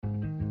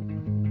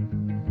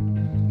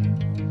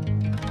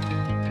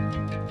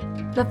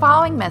The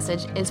following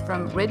message is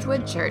from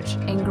Ridgewood Church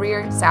in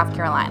Greer, South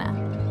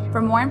Carolina.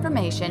 For more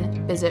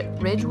information, visit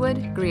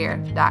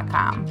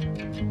ridgewoodgreer.com.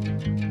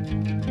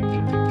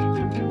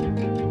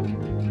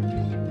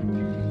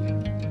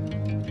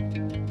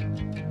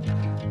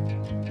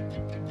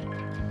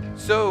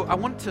 So I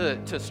want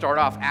to start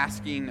off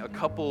asking a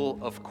couple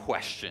of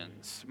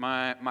questions.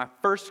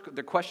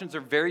 The questions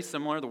are very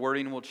similar. The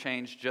wording will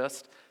change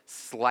just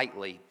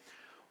slightly.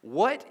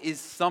 What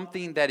is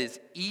something that is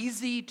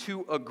easy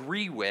to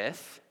agree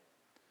with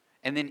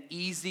and then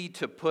easy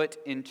to put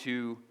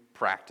into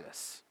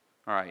practice?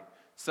 All right,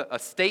 so a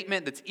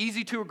statement that's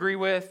easy to agree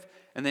with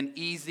and then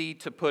easy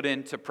to put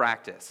into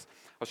practice.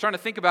 I was trying to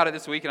think about it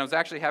this week, and I was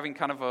actually having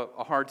kind of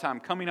a hard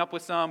time coming up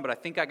with some, but I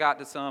think I got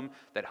to some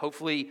that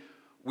hopefully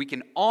we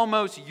can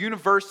almost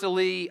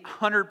universally,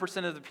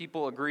 100% of the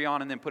people agree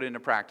on and then put it into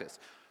practice.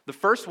 The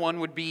first one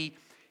would be,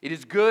 it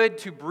is good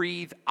to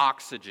breathe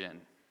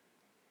oxygen.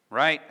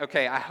 Right?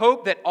 Okay, I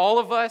hope that all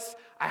of us,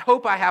 I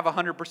have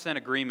 100%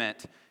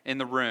 agreement in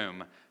the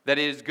room that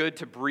it is good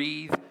to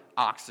breathe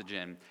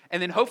oxygen.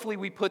 And then hopefully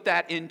we put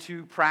that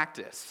into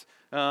practice.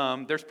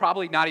 There's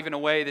probably not even a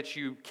way that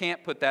you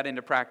can't put that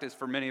into practice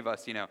for many of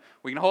us. You know,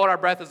 we can hold our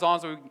breath as long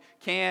as we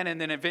can,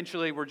 and then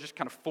eventually we're just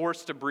kind of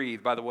forced to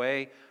breathe by the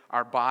way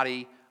our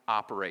body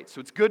operates.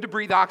 So it's good to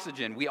breathe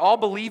oxygen. We all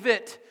believe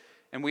it,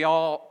 and we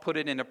all put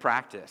it into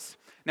practice.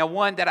 Now,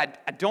 one that I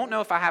don't know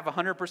if I have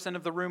 100%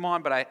 of the room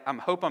on, but I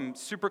hope I'm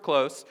super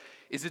close,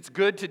 is it's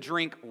good to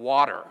drink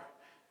water.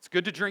 It's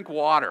good to drink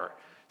water.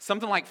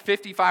 Something like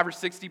 55 or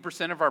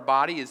 60% of our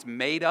body is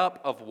made up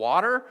of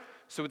water,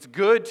 so it's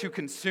good to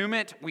consume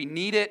it. We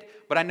need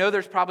it, but I know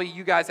there's probably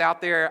you guys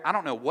out there, I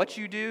don't know what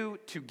you do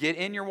to get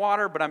in your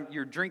water, but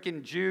you're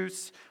drinking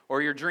juice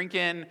or you're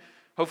drinking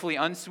hopefully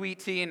unsweet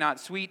tea and not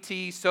sweet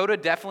tea. Soda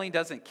definitely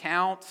doesn't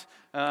count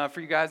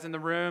for you guys in the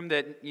room.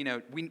 That, you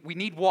know, we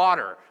need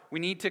water. We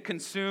need to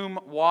consume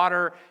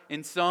water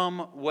in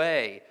some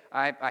way.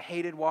 I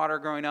hated water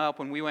growing up.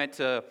 When we went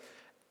to,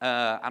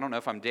 I don't know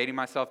if I'm dating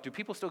myself. Do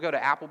people still go to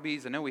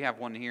Applebee's? I know we have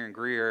one here in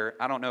Greer.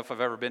 I don't know if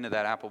I've ever been to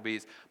that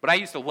Applebee's. But I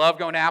used to love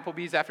going to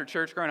Applebee's after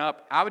church growing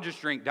up. I would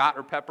just drink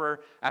Dr.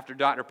 Pepper after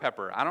Dr.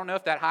 Pepper. I don't know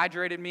if that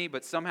hydrated me,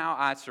 but somehow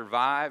I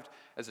survived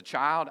as a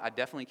child. I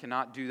definitely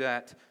cannot do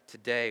that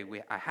today.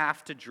 I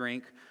have to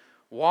drink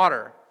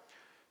water.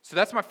 So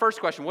that's my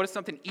first question. What is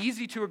something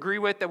easy to agree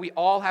with that we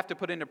all have to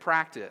put into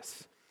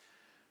practice?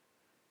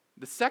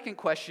 The second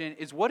question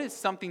is, what is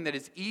something that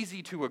is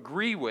easy to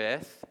agree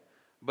with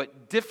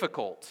but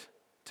difficult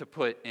to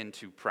put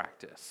into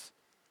practice?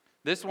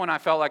 This one I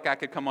felt like I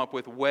could come up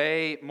with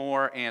way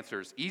more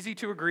answers. Easy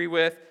to agree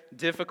with,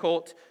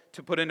 difficult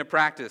to put into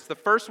practice. The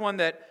first one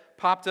that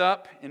popped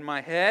up in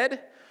my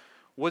head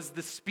was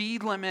the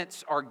speed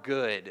limits are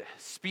good.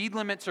 Speed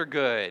limits are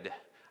good.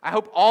 I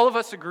hope all of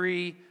us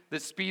agree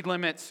that speed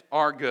limits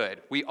are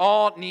good. We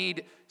all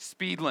need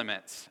speed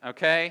limits,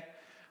 okay?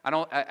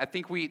 I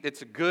think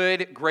it's a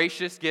good,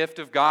 gracious gift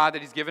of God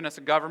that He's given us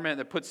a government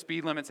that puts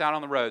speed limits out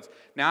on the roads.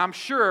 Now, I'm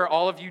sure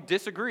all of you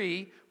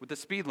disagree with the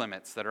speed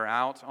limits that are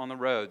out on the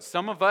roads.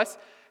 Some of us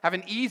have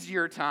an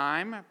easier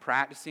time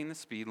practicing the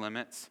speed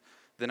limits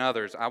than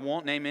others. I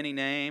won't name any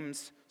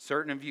names.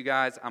 Certain of you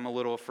guys, I'm a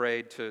little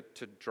afraid to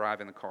drive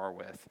in the car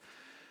with.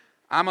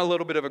 I'm a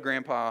little bit of a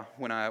grandpa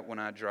when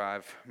I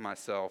drive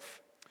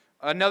myself.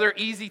 Another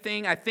easy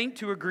thing I think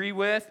to agree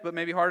with, but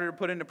maybe harder to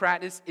put into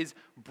practice, is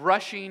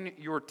brushing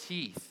your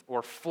teeth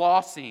or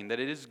flossing, that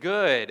it is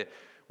good.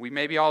 We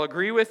maybe all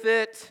agree with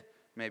it.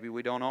 Maybe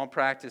we don't all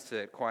practice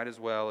it quite as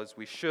well as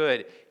we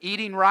should.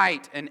 Eating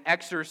right and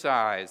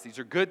exercise, these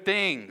are good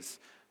things,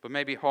 but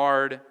maybe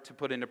hard to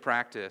put into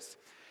practice.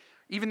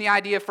 Even the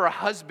idea for a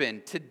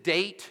husband to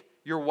date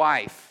your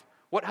wife.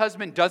 What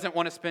husband doesn't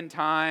want to spend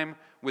time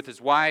with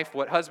his wife?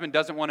 What husband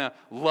doesn't want to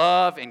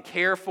love and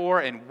care for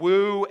and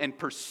woo and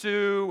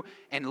pursue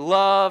and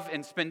love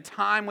and spend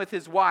time with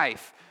his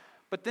wife?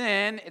 But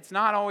then it's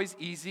not always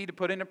easy to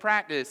put into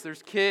practice.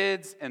 There's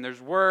kids and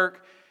there's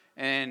work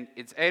and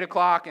it's 8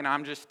 o'clock and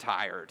I'm just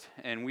tired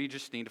and we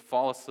just need to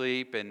fall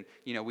asleep and,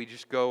 we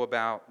just go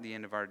about the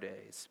end of our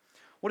days.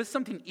 What is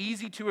something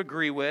easy to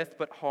agree with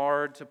but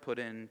hard to put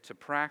into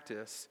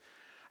practice?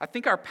 I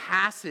think our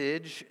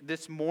passage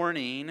this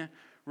morning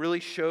really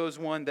shows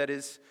one that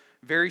is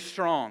very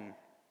strong.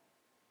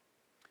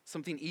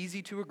 Something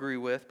easy to agree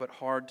with, but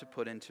hard to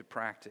put into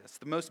practice.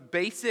 The most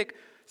basic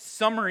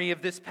summary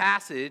of this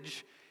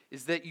passage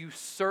is that you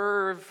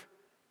serve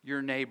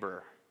your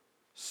neighbor.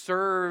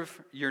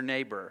 Serve your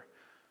neighbor.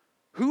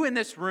 Who in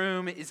this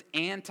room is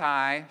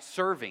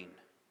anti-serving?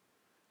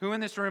 Who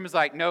in this room is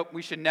like, nope,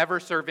 we should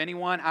never serve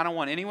anyone. I don't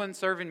want anyone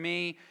serving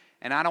me,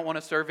 and I don't want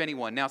to serve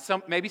anyone. Now,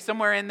 maybe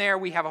somewhere in there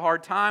we have a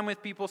hard time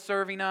with people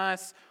serving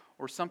us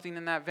or something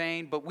in that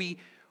vein, but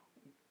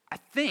I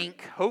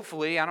think,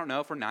 hopefully, I don't know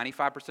if we're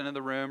 95% of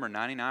the room or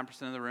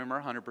 99% of the room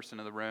or 100%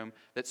 of the room,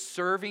 that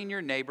serving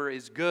your neighbor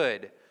is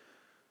good,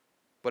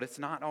 but it's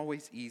not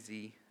always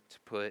easy to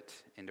put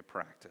into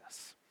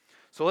practice.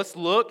 So let's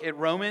look at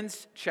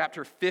Romans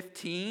chapter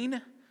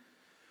 15.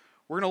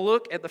 We're going to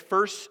look at the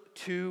first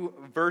two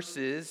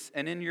verses,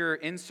 and in your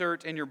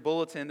insert in your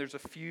bulletin, there's a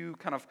few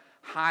kind of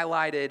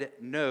highlighted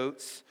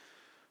notes.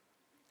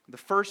 The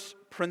first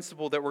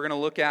principle that we're going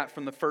to look at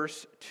from the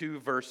first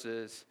two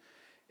verses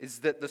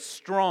is that the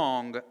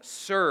strong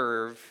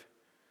serve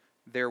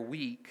their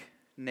weak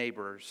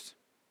neighbors.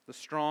 The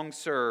strong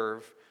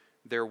serve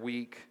their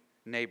weak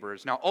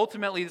neighbors. Now,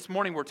 ultimately, this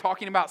morning we're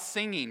talking about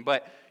singing,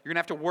 but you're going to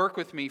have to work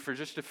with me for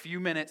just a few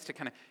minutes to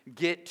kind of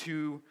get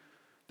to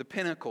the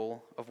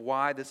pinnacle of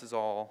why this is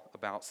all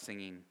about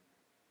singing.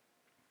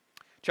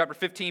 Chapter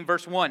 15,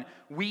 verse 1.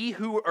 We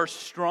who are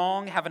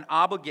strong have an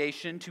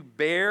obligation to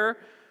bear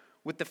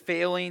with the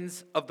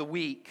failings of the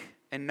weak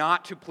and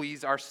not to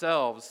please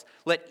ourselves.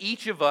 Let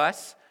each of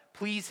us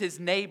please his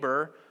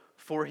neighbor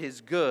for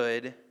his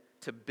good,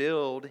 to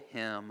build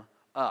him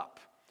up.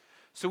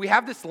 So we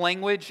have this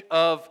language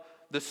of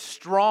the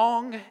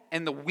strong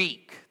and the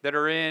weak that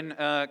are in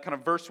kind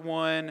of verse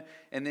 1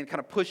 and then kind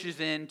of pushes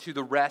into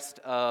the rest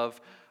of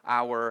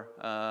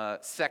our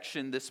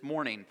section this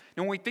morning.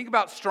 Now, when we think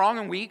about strong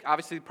and weak,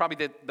 obviously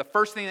probably the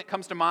first thing that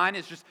comes to mind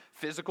is just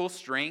physical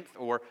strength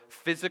or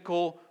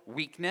physical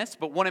weakness.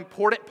 But one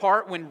important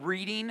part when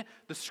reading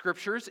the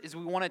scriptures is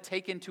we want to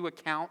take into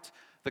account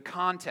the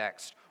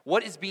context.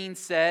 What is being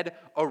said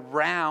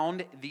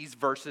around these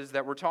verses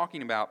that we're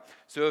talking about?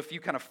 So if you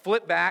kind of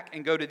flip back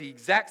and go to the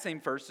exact same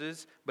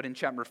verses, but in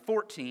chapter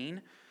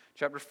 14,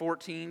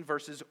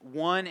 verses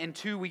 1 and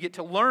 2, we get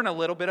to learn a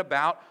little bit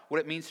about what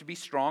it means to be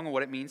strong and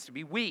what it means to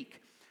be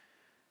weak.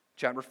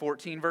 Chapter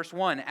 14, verse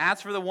 1,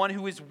 as for the one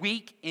who is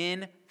weak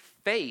in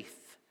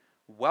faith,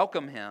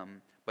 welcome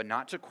him, but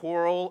not to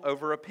quarrel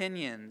over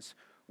opinions.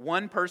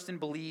 One person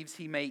believes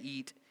he may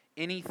eat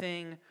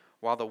anything,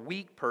 while the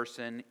weak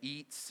person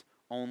eats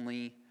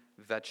only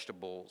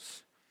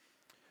vegetables.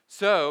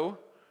 So,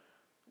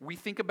 we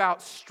think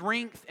about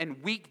strength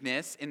and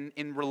weakness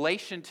in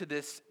relation to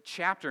this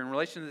chapter, in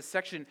relation to this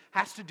section,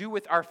 has to do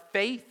with our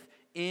faith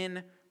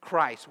in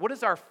Christ. What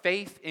does our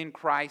faith in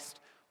Christ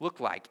look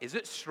like? Is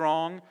it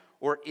strong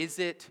or is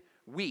it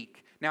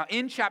weak? Now,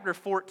 in chapter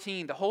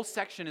 14, the whole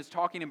section is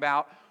talking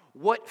about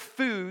what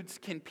foods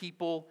can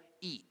people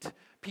eat.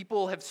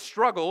 People have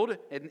struggled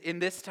in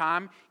this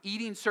time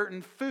eating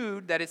certain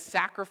food that is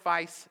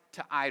sacrificed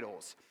to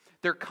idols.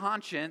 Their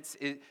conscience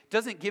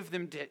doesn't give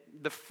them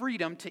the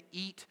freedom to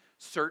eat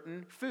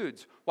certain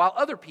foods, while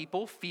other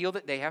people feel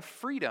that they have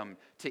freedom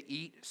to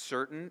eat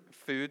certain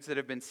foods that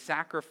have been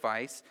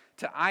sacrificed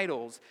to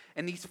idols.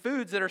 And these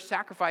foods that are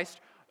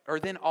sacrificed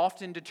are then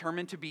often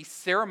determined to be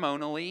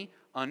ceremonially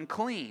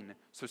unclean.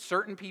 So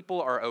certain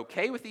people are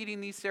okay with eating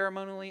these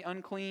ceremonially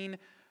unclean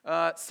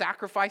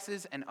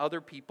sacrifices, and other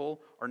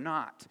people are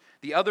not.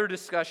 The other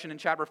discussion in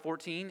chapter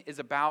 14 is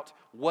about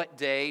what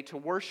day to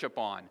worship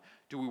on.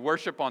 Do we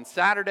worship on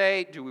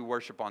Saturday? Do we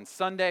worship on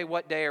Sunday?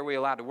 What day are we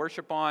allowed to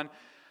worship on?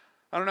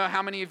 I don't know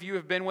how many of you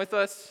have been with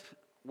us.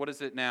 What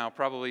is it now?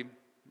 Probably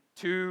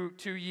 2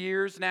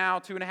 years now,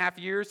 2.5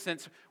 years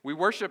since we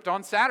worshiped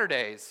on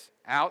Saturdays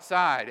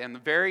outside in the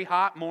very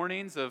hot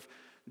mornings of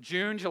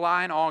June,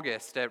 July, and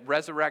August at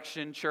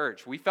Resurrection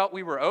Church. We felt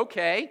we were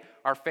okay.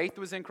 Our faith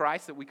was in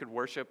Christ that we could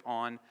worship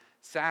on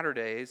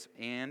Saturdays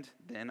and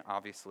then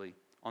obviously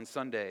on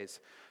Sundays.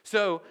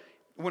 So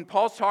when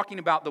Paul's talking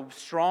about the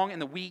strong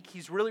and the weak,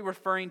 he's really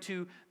referring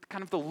to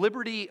kind of the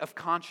liberty of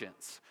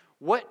conscience.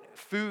 What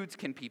foods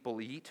can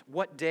people eat?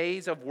 What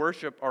days of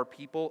worship are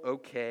people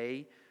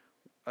okay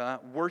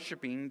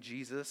worshiping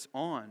Jesus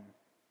on?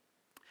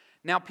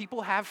 Now,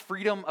 people have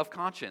freedom of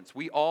conscience.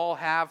 We all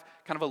have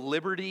kind of a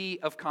liberty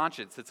of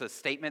conscience. It's a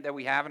statement that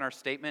we have in our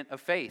statement of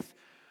faith.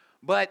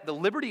 But the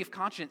liberty of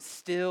conscience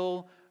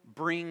still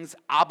brings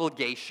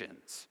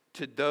obligations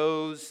to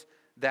those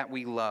that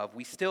we love.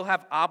 We still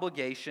have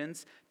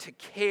obligations to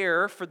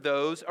care for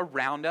those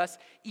around us,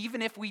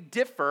 even if we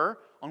differ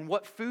on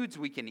what foods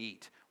we can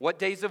eat, what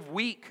days of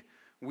week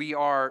we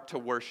are to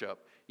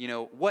worship. You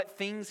know, what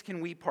things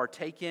can we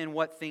partake in,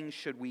 what things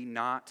should we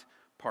not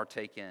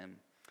partake in.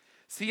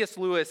 C.S.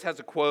 Lewis has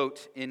a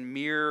quote in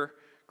Mere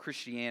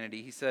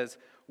Christianity. He says,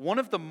 "One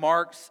of the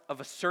marks of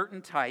a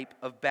certain type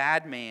of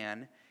bad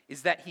man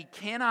is that he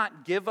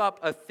cannot give up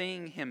a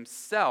thing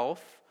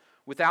himself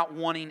without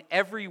wanting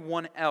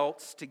everyone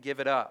else to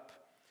give it up.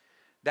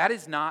 That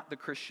is not the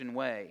Christian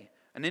way.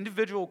 An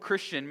individual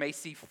Christian may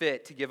see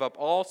fit to give up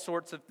all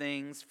sorts of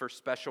things for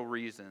special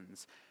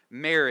reasons.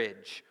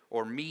 Marriage,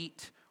 or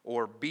meat,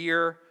 or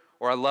beer,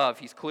 or I love,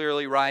 he's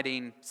clearly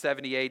writing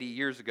 70, 80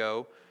 years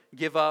ago,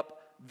 give up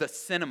the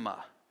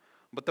cinema.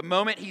 But the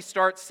moment he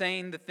starts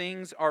saying the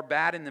things are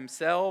bad in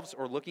themselves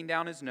or looking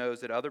down his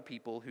nose at other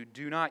people who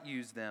do not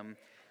use them,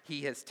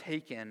 he has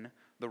taken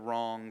the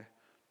wrong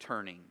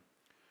turning."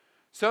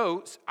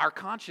 So our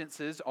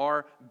consciences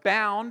are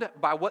bound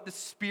by what the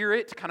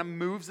Spirit kind of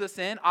moves us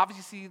in.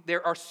 Obviously,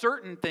 there are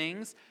certain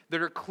things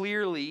that are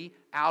clearly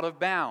out of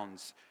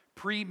bounds.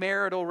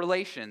 Premarital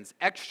relations,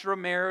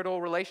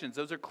 extramarital relations,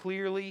 those are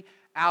clearly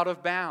out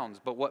of bounds.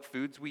 But what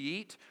foods we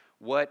eat,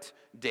 what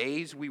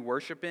days we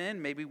worship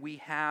in. Maybe we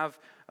have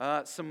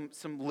some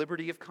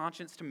liberty of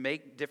conscience to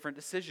make different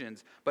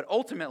decisions. But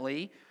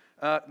ultimately,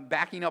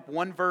 backing up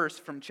one verse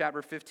from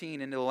chapter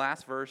 15 into the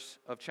last verse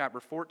of chapter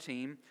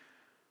 14,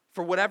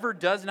 for whatever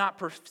does not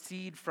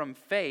proceed from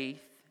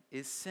faith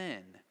is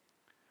sin.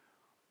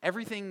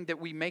 Everything that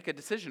we make a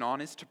decision on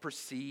is to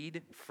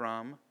proceed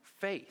from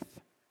faith.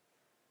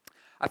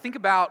 I think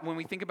about, when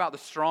we think about the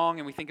strong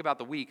and we think about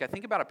the weak, I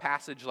think about a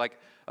passage like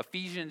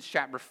Ephesians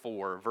chapter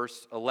 4,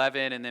 verse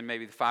 11, and then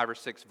maybe the 5 or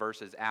 6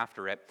 verses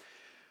after it,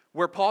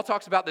 where Paul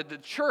talks about that the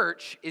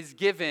church is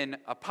given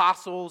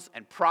apostles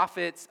and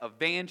prophets,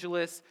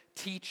 evangelists,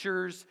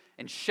 teachers,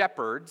 and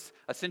shepherds,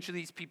 essentially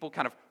these people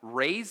kind of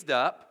raised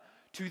up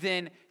to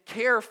then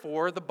care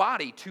for the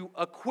body, to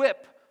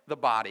equip the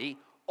body,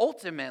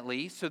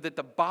 ultimately so that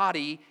the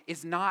body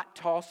is not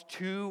tossed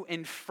to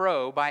and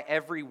fro by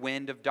every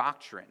wind of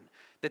doctrine,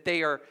 that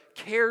they are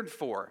cared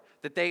for,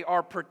 that they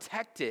are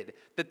protected,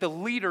 that the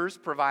leaders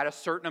provide a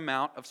certain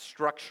amount of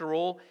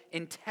structural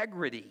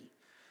integrity.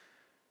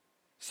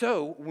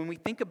 So when we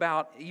think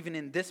about, even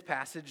in this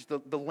passage,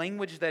 the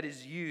language that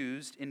is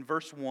used in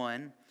verse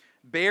 1,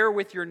 bear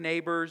with your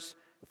neighbor's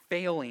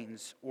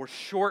failings or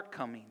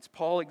shortcomings.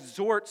 Paul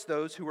exhorts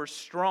those who are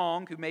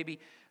strong, who maybe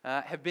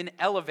have been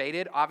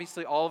elevated.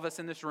 Obviously, all of us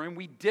in this room,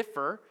 we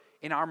differ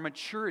in our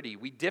maturity.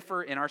 We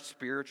differ in our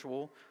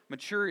spiritual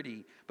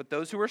maturity. But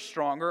those who are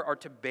stronger are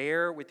to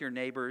bear with your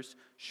neighbor's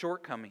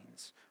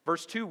shortcomings.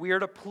 Verse 2, we are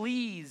to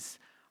please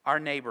our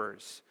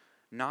neighbors,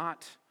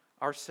 not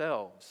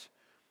ourselves.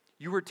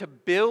 You are to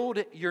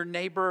build your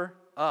neighbor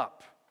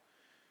up.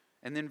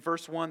 And then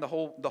verse 1, the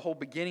whole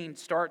beginning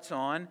starts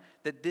on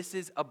that this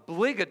is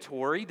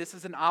obligatory, this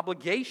is an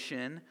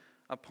obligation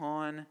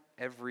upon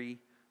every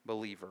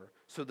believer.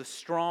 So the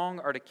strong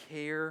are to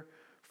care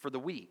for the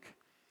weak.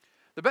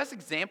 The best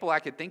example I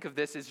could think of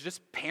this is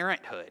just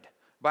parenthood.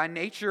 By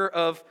nature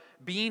of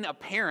being a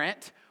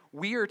parent,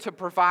 we are to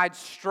provide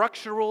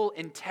structural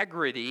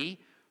integrity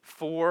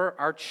for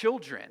our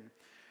children.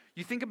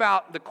 You think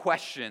about the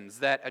questions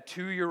that a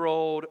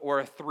 2-year-old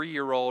or a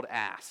 3-year-old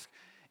ask.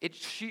 It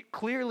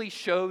clearly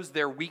shows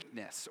their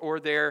weakness or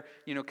their,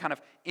 kind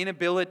of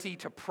inability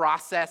to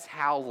process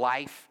how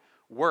life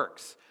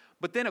works.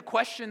 But then a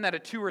question that a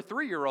 2 or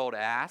 3-year-old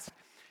asks,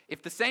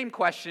 if the same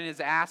question is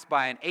asked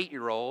by an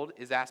 8-year-old,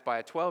 is asked by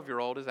a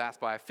 12-year-old, is asked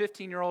by a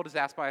 15-year-old, is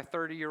asked by a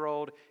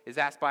 30-year-old, is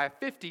asked by a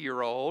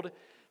 50-year-old,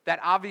 that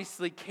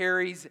obviously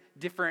carries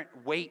different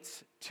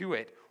weights to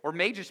it, or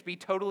may just be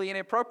totally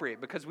inappropriate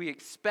because we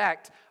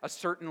expect a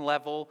certain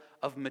level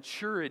of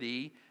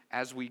maturity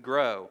as we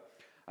grow.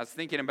 I was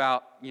thinking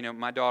about,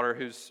 my daughter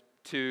who's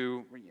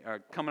 2,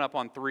 coming up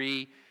on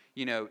 3.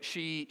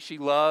 She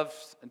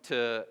loves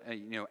to,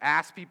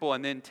 ask people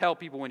and then tell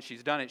people when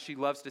she's done it. She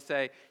loves to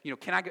say,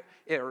 can I go?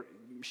 Or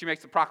she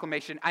makes the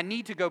proclamation, I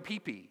need to go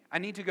pee-pee. I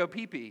need to go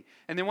pee-pee.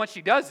 And then once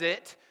she does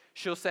it,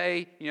 she'll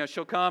say,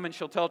 she'll come and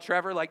she'll tell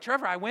Trevor,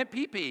 Trevor, I went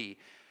pee-pee.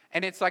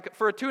 And it's like,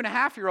 for a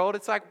 2.5-year-old,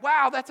 it's like,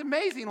 wow, that's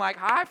amazing.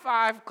 High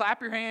five,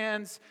 clap your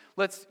hands.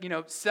 Let's,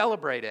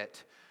 celebrate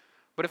it.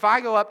 But if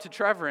I go up to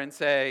Trevor and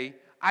say,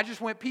 I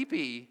just went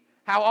pee-pee,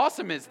 how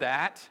awesome is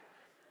that?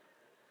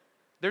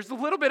 There's a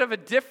little bit of a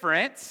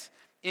difference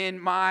in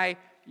my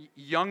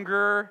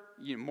younger,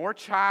 more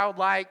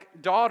childlike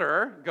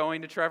daughter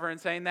going to Trevor and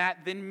saying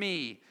that than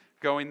me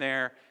going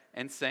there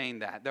and saying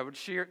that. That would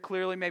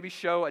clearly maybe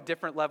show a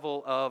different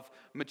level of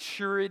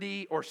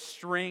maturity or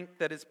strength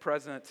that is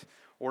present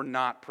or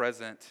not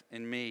present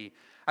in me.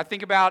 I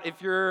think about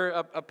if you're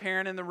a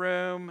parent in the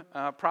room,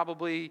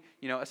 probably,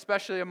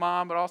 especially a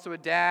mom, but also a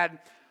dad,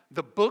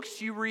 the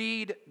books you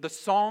read, the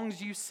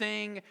songs you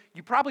sing,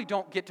 you probably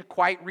don't get to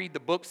quite read the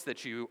books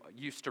that you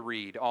used to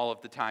read all of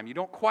the time. You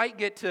don't quite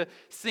get to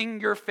sing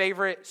your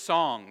favorite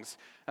songs.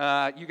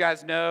 You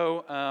guys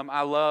know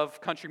I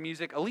love country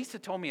music. Elisa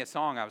told me a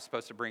song I was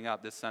supposed to bring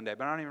up this Sunday,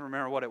 but I don't even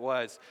remember what it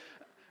was.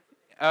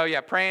 Oh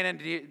yeah, Praying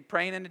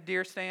in the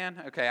Deer Stand.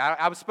 Okay,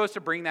 I was supposed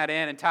to bring that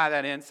in and tie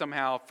that in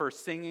somehow for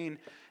singing,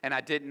 and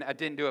I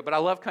didn't do it. But I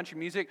love country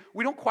music.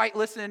 We don't quite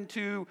listen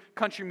to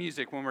country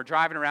music when we're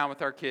driving around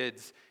with our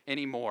kids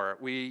anymore.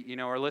 We,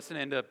 are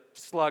listening to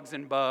Slugs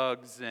and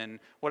Bugs and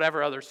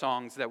whatever other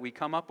songs that we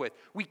come up with.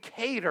 We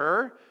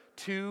cater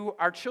to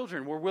our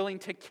children. We're willing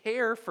to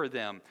care for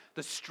them.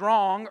 The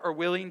strong are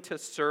willing to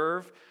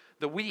serve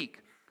the weak.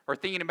 Or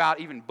thinking about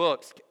even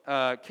books.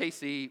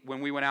 Casey,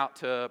 when we went out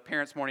to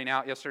Parents' Morning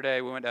Out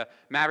yesterday, we went to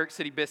Maverick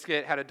City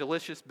Biscuit, had a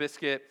delicious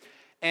biscuit,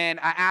 and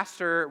I asked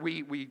her,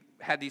 we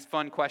had these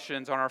fun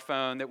questions on our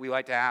phone that we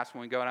like to ask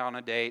when we go out on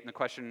a date, and the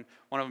question,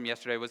 one of them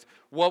yesterday was,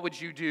 what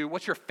would you do,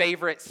 what's your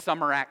favorite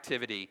summer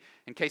activity?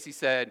 And Casey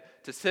said,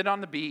 to sit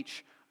on the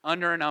beach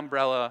under an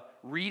umbrella,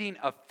 reading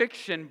a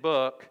fiction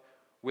book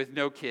with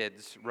no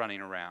kids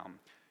running around.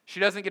 She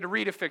doesn't get to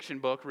read a fiction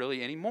book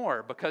really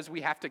anymore because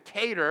we have to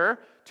cater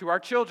to our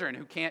children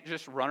who can't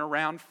just run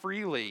around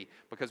freely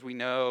because we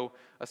know,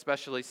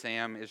 especially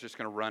Sam, is just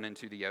going to run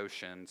into the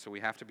ocean. So we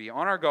have to be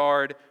on our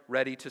guard,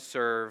 ready to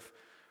serve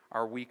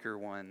our weaker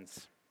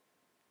ones.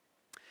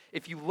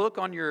 If you look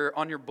on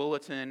your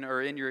bulletin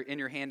or in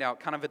your handout,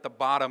 kind of at the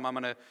bottom, I'm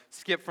going to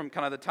skip from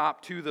kind of the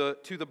top to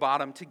the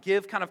bottom to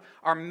give kind of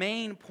our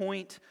main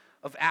point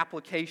of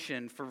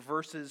application for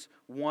verses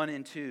 1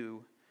 and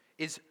 2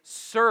 is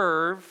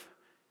serve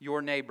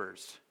your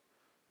neighbors.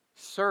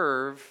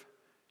 Serve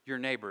your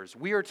neighbors.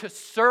 We are to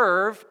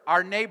serve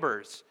our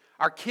neighbors.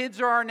 Our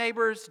kids are our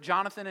neighbors.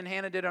 Jonathan and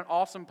Hannah did an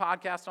awesome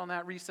podcast on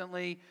that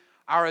recently.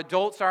 Our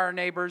adults are our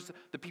neighbors.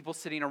 The people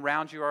sitting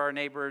around you are our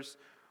neighbors,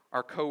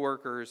 our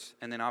coworkers,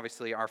 and then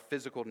obviously our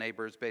physical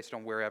neighbors based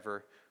on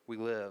wherever we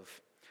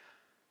live.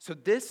 So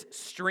this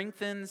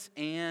strengthens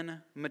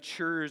and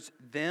matures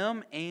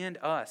them and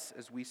us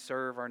as we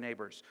serve our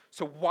neighbors.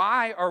 So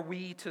why are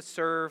we to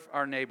serve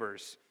our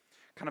neighbors?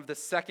 Kind of the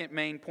second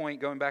main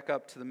point, going back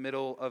up to the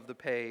middle of the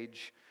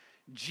page.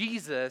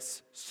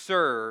 Jesus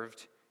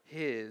served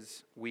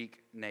his weak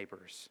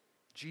neighbors.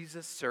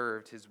 Jesus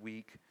served his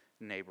weak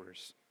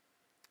neighbors.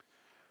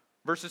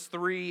 Verses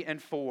 3 and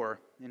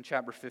 4 in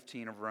chapter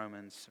 15 of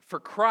Romans.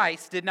 For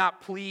Christ did not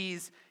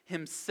please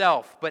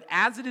himself, but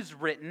as it is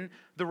written,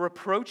 the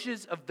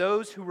reproaches of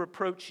those who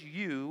reproach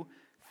you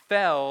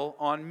fell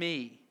on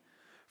me.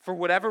 For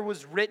whatever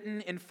was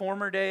written in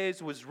former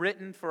days was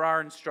written for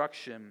our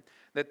instruction,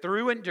 that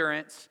through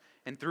endurance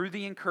and through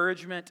the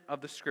encouragement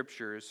of the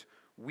Scriptures,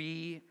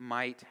 we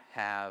might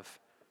have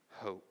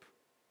hope.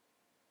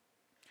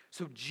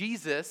 So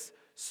Jesus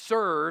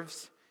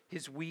serves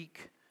his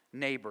weak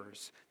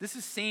neighbors. This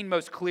is seen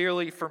most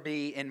clearly for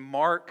me in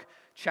Mark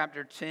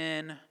chapter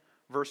 10,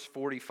 verse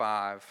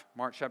 45.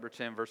 Mark chapter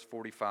 10, verse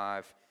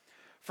 45.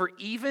 For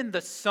even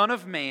the Son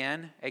of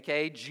Man,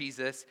 aka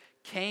Jesus,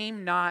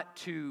 came not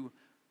to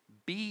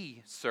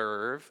be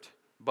served,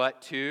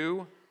 but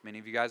to, many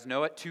of you guys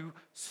know it, to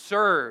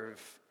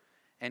serve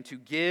and to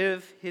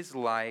give his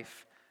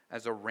life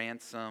as a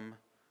ransom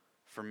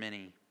for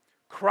many.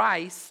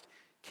 Christ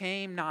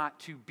came not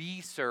to be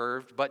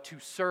served, but to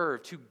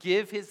serve, to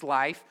give his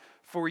life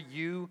for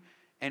you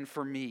and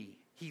for me.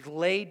 He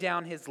laid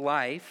down his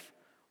life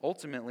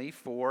ultimately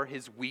for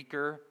his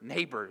weaker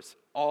neighbors,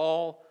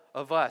 all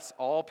of us,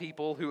 all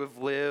people who have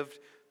lived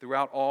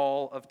throughout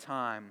all of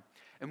time.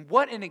 And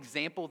what an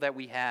example that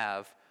we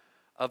have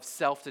of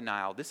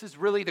self-denial. This is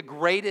really the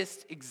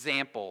greatest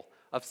example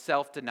of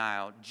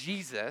self-denial.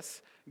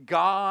 Jesus,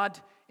 God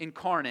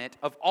incarnate,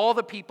 of all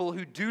the people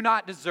who do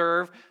not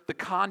deserve the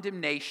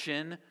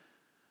condemnation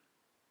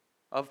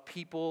of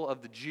people,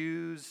 of the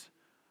Jews,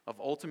 of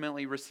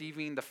ultimately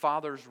receiving the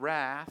Father's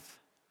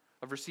wrath,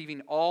 of receiving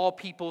all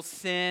people's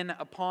sin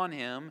upon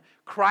him.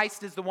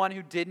 Christ is the one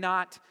who did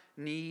not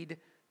need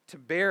to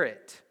bear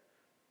it.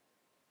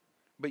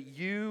 But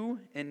you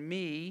and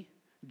me,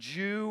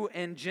 Jew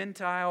and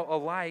Gentile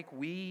alike,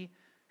 we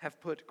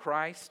have put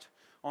Christ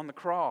on the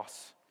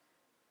cross.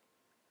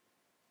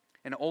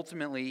 And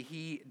ultimately,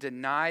 he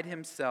denied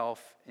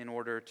himself in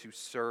order to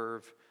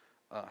serve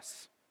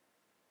us.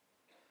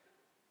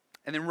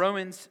 And then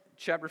Romans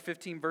chapter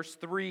 15, verse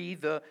 3,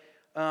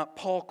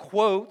 Paul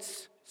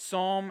quotes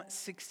Psalm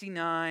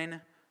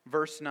 69,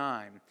 verse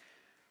 9,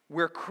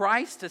 where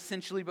Christ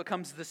essentially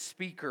becomes the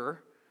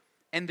speaker,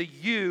 and the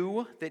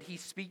you that he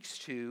speaks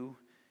to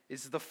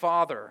is the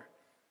Father.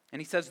 And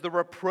he says, the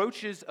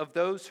reproaches of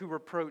those who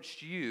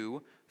reproached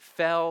you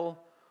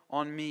fell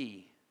on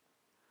me.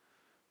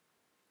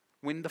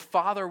 When the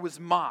Father was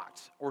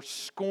mocked or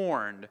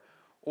scorned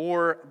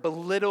or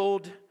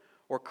belittled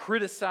or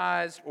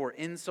criticized or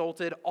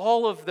insulted,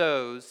 all of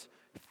those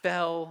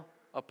fell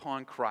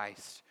upon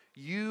Christ.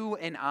 You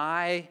and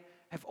I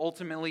have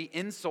ultimately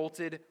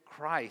insulted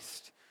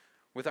Christ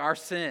with our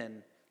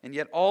sin, and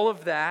yet all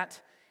of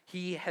that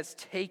he has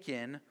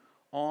taken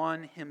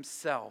on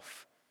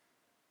himself.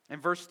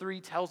 And verse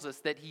 3 tells us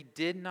that he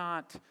did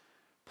not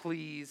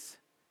please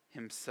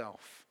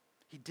himself.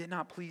 He did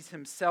not please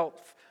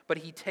himself, but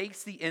he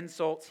takes the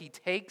insults, he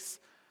takes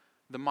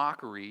the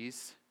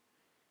mockeries,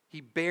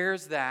 he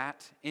bears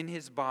that in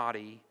his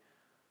body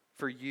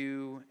for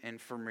you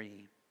and for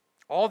me.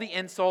 All the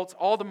insults,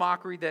 all the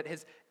mockery that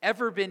has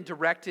ever been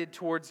directed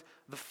towards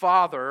the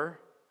Father,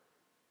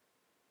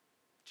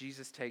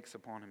 Jesus takes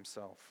upon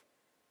himself.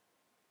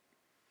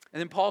 And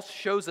then Paul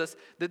shows us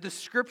that the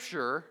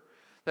Scripture,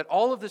 that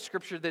all of the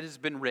Scripture that has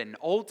been written,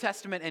 Old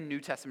Testament and New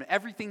Testament,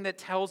 everything that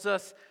tells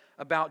us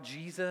about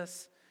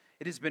Jesus,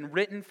 it has been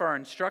written for our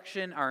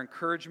instruction, our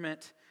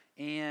encouragement,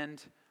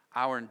 and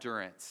our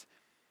endurance.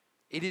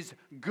 It is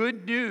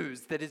good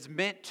news that is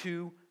meant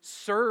to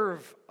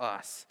serve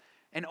us.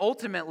 And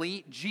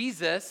ultimately,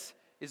 Jesus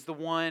is the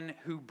one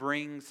who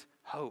brings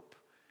hope.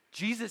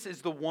 Jesus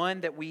is the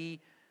one that we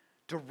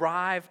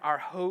derive our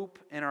hope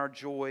and our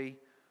joy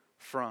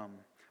from.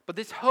 But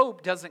this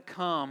hope doesn't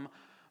come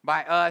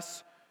by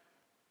us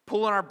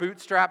pulling our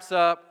bootstraps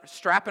up,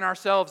 strapping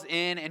ourselves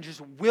in, and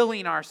just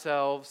willing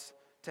ourselves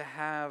to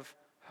have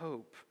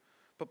hope.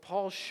 But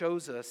Paul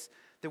shows us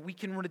that we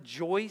can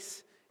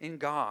rejoice in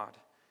God,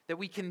 that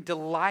we can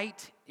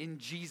delight in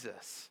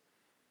Jesus,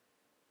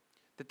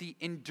 that the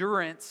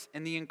endurance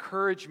and the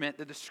encouragement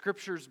that the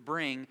Scriptures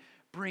bring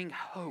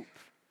hope.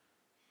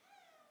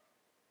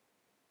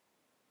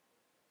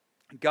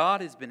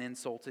 God has been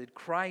insulted.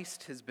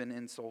 Christ has been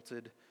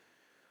insulted.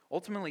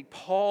 Ultimately,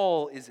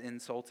 Paul is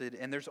insulted,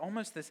 and there's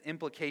almost this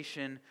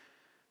implication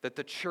that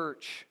the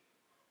church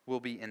will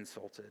be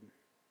insulted.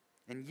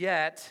 And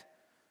yet,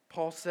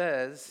 Paul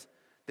says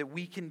that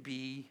we can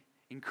be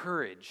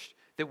encouraged,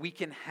 that we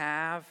can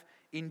have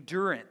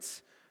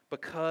endurance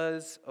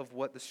because of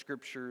what the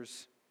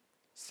Scriptures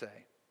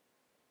say.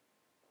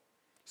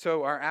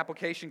 So our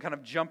application, kind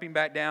of jumping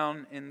back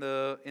down in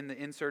the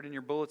insert in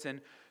your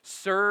bulletin,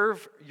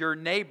 serve your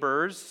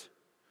neighbors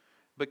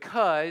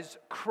because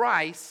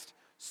Christ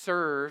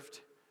served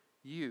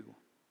you.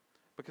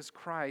 Because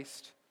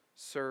Christ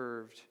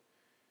served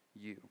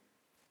you.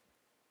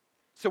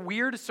 So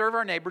we are to serve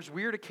our neighbors.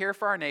 We are to care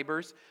for our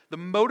neighbors. The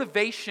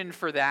motivation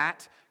for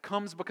that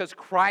comes because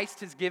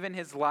Christ has given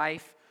his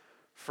life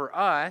for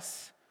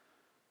us.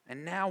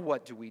 And now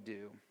what do we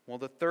do? Well,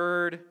 the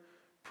third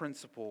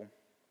principle,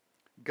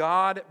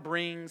 God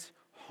brings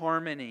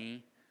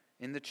harmony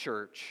in the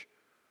church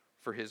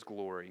for his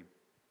glory.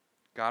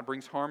 God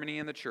brings harmony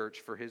in the church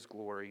for his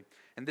glory.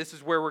 And this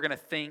is where we're going to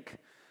think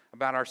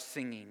about our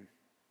singing.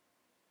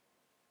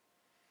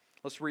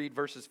 Let's read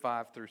verses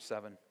 5 through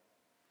 7.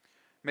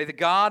 May the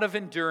God of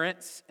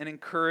endurance and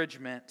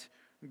encouragement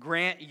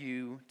grant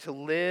you to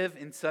live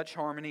in such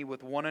harmony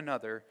with one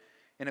another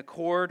in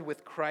accord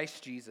with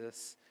Christ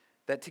Jesus,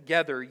 that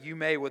together you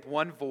may with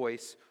one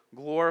voice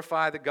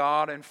glorify the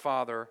God and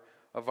Father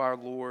of our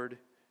Lord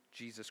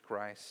Jesus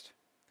Christ.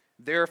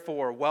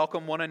 Therefore,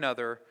 welcome one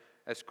another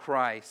as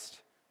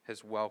Christ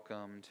has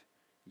welcomed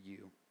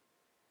you.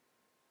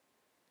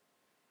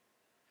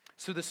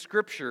 So the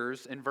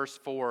Scriptures in verse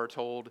 4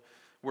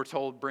 we're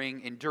told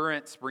bring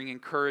endurance, bring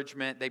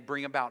encouragement, they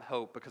bring about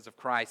hope because of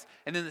Christ.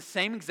 And then the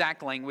same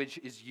exact language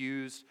is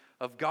used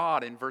of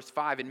God in verse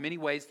 5. In many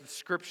ways, the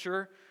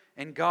Scripture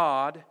and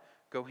God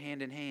go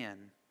hand in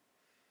hand.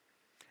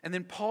 And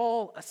then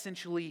Paul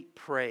essentially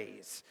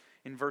prays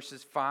in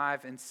verses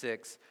 5 and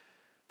 6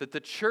 that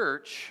the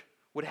church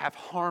would have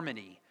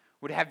harmony,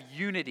 would have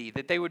unity,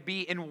 that they would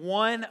be in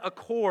one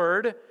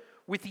accord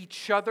with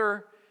each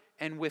other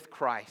and with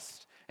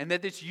Christ. And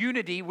that this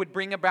unity would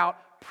bring about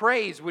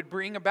praise, would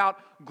bring about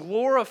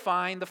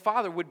glorifying the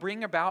Father, would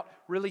bring about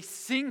really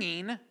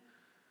singing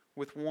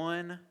with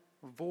one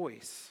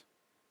voice.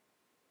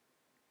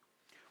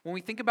 When we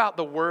think about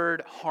the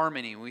word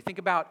harmony, when we think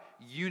about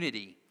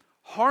unity,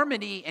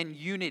 harmony and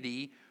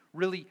unity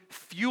really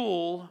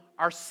fuel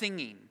our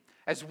singing.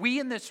 As we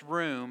in this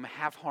room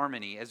have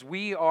harmony, as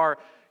we are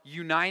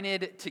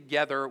united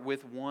together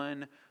with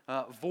one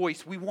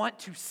voice, we want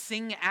to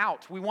sing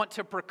out. We want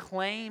to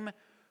proclaim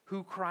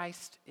who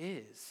Christ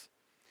is.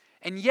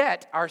 And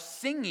yet, our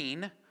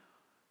singing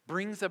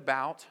brings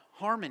about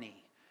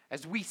harmony.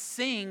 As we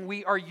sing,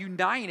 we are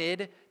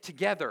united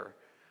together.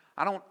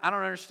 I don't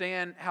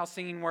understand how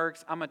singing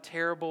works. I'm a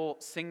terrible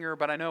singer,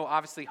 but I know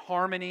obviously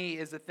harmony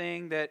is a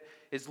thing that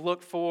is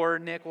looked for.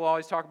 Nick will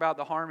always talk about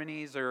the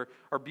harmonies are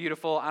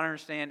beautiful. I don't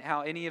understand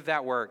how any of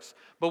that works.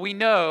 But we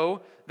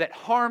know that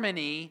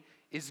harmony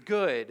is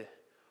good.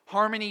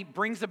 Harmony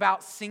brings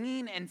about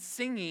singing, and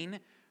singing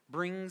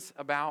brings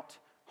about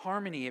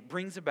harmony. It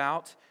brings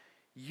about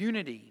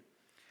unity.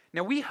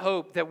 Now, we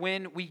hope that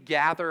when we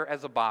gather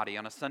as a body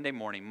on a Sunday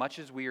morning, much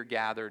as we are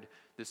gathered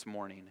this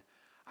morning,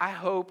 I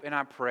hope and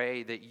I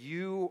pray that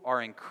you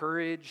are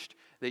encouraged,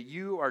 that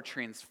you are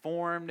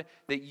transformed,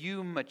 that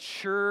you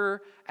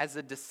mature as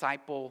a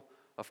disciple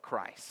of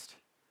Christ.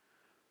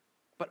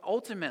 But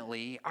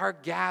ultimately, our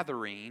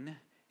gathering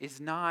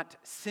is not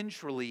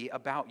centrally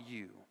about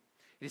you.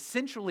 It is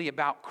centrally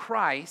about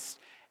Christ,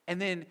 and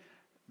then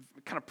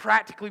kind of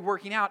practically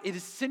working out, it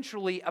is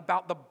centrally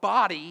about the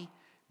body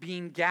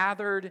being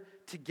gathered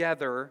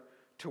together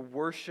to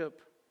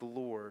worship the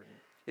Lord.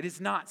 It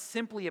is not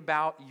simply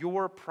about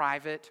your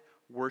private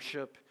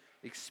worship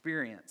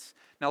experience.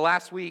 Now,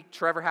 last week,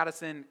 Trevor had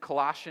us in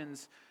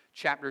Colossians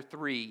chapter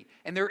 3,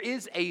 and there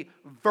is a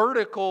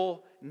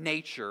vertical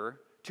nature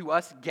to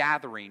us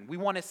gathering. We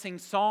want to sing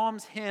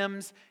psalms,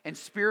 hymns, and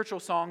spiritual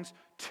songs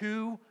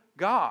to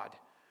God.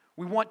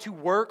 We want to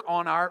work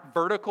on our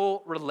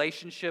vertical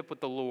relationship with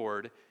the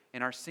Lord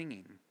in our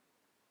singing.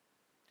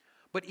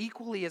 But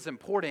equally as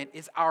important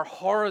is our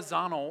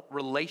horizontal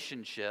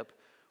relationship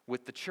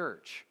with the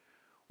church.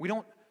 We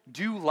don't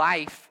do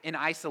life in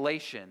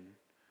isolation.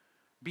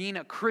 Being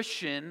a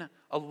Christian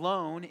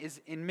alone is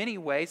in many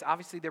ways,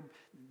 obviously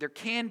there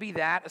can be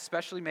that,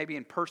 especially maybe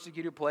in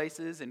persecuted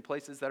places, in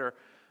places that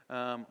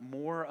are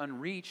more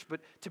unreached.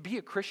 But to be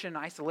a Christian in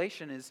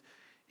isolation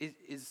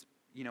is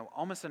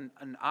almost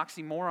an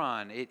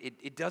oxymoron.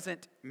 It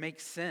doesn't make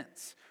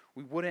sense.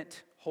 We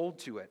wouldn't hold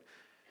to it.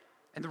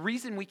 And the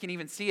reason we can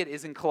even see it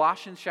is in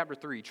Colossians chapter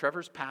 3,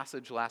 Trevor's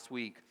passage last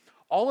week.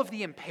 All of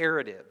the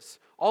imperatives,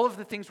 all of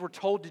the things we're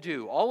told to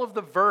do, all of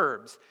the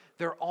verbs,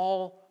 they're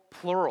all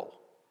plural.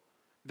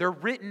 They're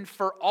written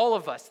for all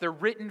of us. They're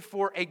written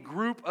for a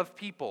group of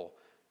people,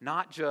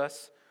 not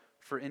just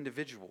for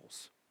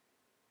individuals.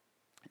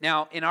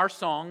 Now, in our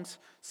songs,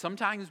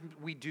 sometimes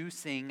we do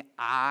sing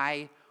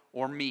I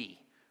or me.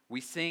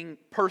 We sing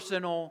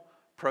personal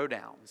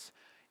pronouns.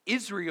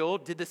 Israel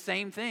did the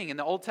same thing in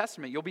the Old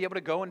Testament. You'll be able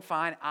to go and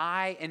find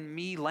I and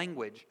me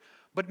language.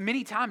 But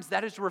many times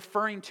that is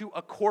referring to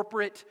a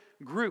corporate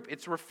group.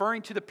 It's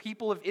referring to the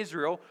people of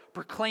Israel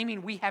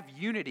proclaiming we have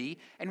unity,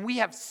 and we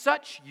have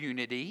such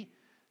unity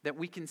that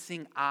we can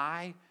sing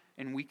I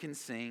and we can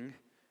sing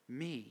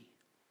me.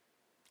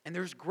 And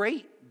there's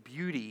great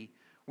beauty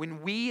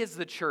when we as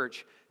the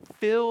church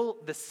fill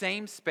the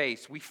same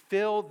space. We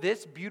fill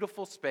this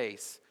beautiful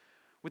space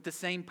with the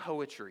same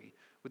poetry,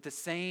 with the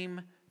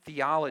same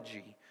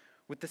theology,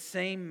 with the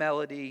same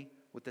melody,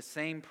 with the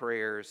same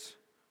prayers,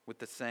 with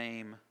the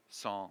same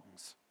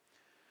songs.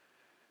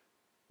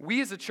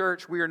 We as a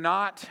church, we are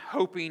not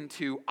hoping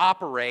to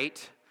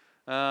operate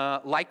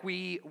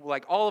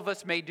like all of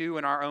us may do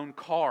in our own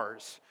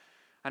cars.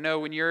 I know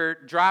when you're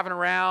driving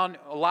around,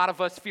 a lot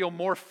of us feel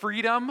more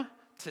freedom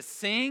to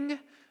sing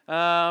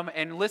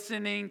and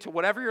listening to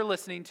whatever you're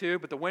listening to,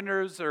 but the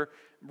windows are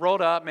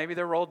rolled up, maybe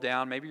they're rolled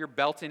down, maybe you're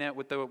belting it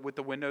with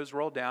the windows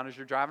rolled down as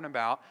you're driving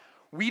about.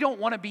 We don't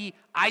want to be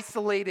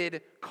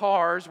isolated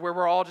cars where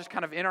we're all just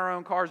kind of in our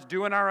own cars,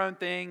 doing our own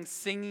thing,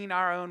 singing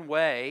our own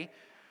way.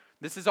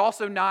 This is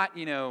also not,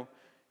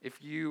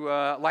 if you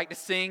like to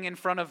sing in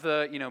front of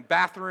the,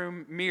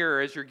 bathroom mirror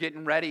as you're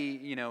getting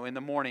ready, in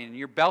the morning, and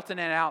you're belting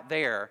it out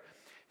there.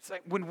 It's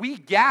like when we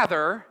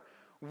gather,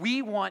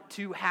 we want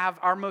to have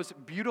our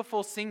most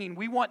beautiful singing.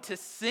 We want to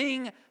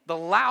sing the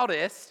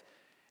loudest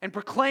and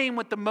proclaim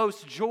with the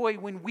most joy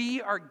when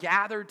we are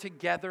gathered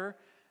together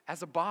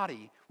as a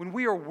body, when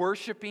we are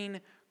worshiping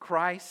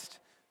Christ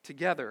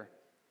together.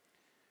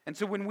 And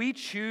so when we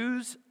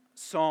choose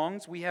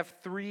songs, we have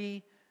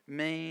three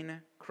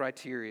main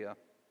criteria.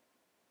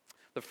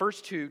 The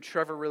first two,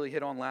 Trevor really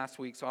hit on last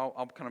week, so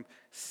I'll kind of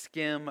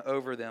skim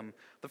over them.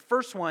 The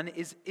first one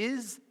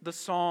is the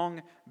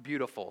song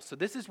beautiful? So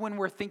this is when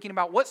we're thinking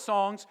about what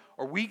songs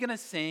are we going to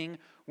sing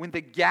when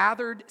the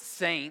gathered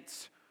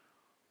saints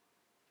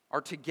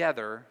are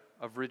together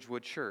of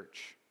Ridgewood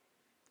Church.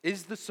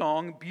 Is the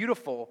song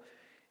beautiful?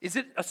 Is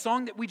it a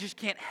song that we just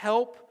can't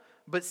help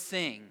but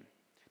sing?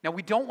 Now,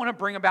 we don't want to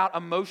bring about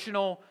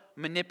emotional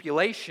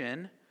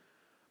manipulation,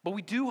 but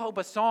we do hope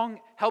a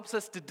song helps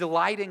us to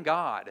delight in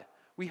God.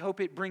 We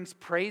hope it brings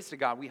praise to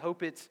God. We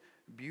hope it's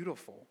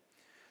beautiful.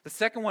 The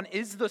second one,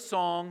 is the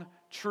song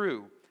true?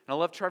 And I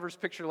love Trevor's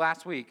picture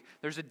last week.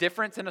 There's a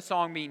difference in a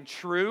song being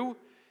true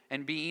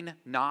and being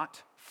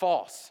not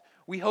false.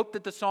 We hope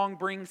that the song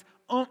brings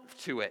oomph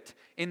to it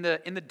in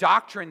the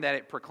doctrine that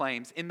it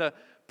proclaims, in the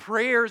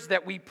prayers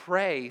that we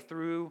pray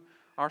through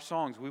our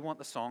songs. We want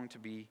the song to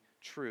be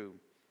true.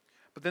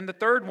 But then the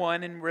third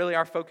one, and really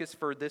our focus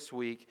for this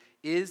week,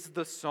 is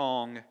the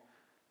song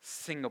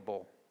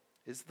singable?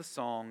 Is the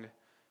song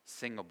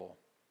singable?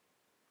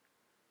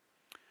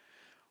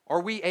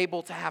 Are we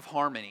able to have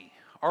harmony?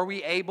 Are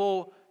we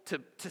able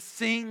to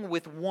sing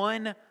with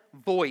one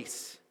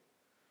voice?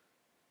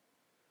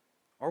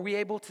 Are we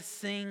able to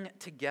sing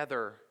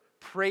together,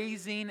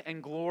 praising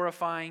and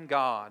glorifying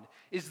God?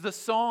 Is the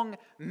song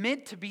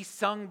meant to be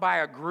sung by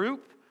a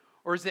group,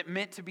 or is it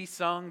meant to be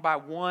sung by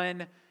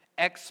one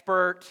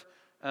expert,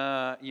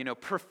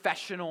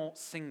 professional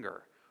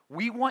singer?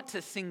 We want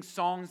to sing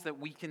songs that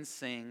we can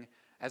sing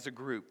as a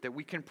group, that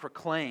we can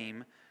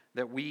proclaim,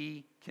 that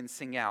we can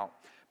sing out.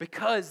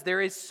 Because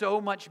there is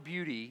so much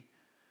beauty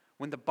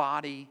when the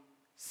body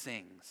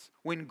sings,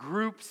 when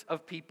groups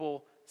of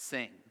people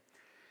sing.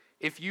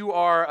 If you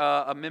are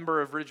a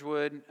member of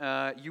Ridgewood,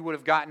 you would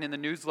have gotten in the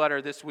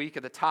newsletter this week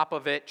at the top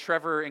of it.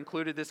 Trevor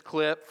included this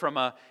clip from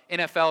an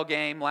NFL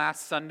game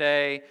last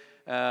Sunday.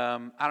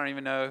 I don't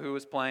even know who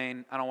was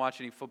playing. I don't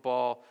watch any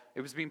football.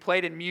 It was being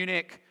played in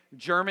Munich,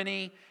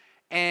 Germany.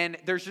 And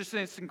there's just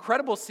this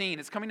incredible scene.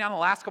 It's coming down the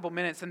last couple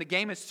minutes, and the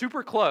game is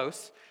super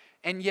close.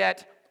 And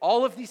yet,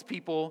 all of these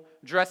people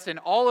dressed in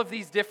all of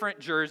these different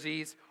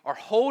jerseys are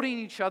holding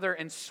each other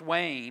and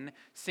swaying,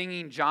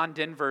 singing John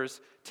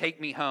Denver's Take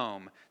Me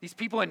Home. These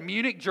people in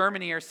Munich,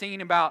 Germany are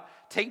singing about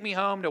Take Me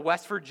Home to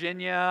West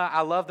Virginia.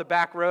 I love the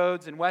back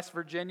roads in West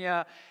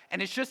Virginia.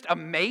 And it's just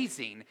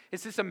amazing.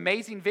 It's this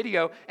amazing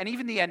video. And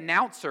even the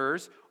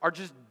announcers are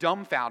just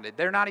dumbfounded.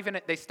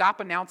 They stop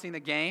announcing the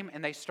game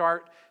and they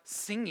start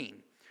singing.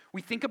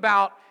 We think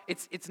about,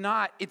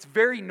 it's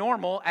very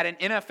normal at an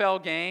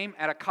NFL game,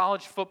 at a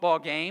college football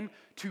game,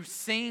 to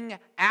sing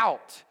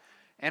out.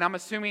 And I'm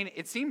assuming,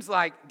 it seems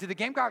like, did the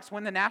Gamecocks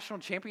win the national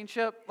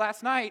championship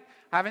last night?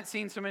 I haven't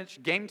seen so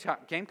much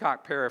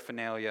Gamecock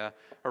paraphernalia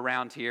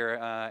around here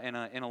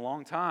in a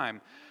long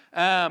time.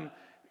 At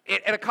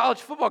a college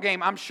football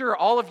game, I'm sure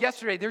all of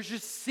yesterday, there's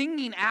just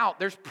singing out.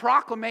 There's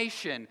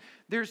proclamation.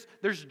 There's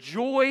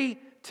joy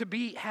to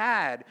be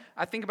had.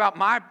 I think about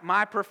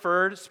my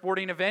preferred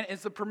sporting event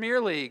is the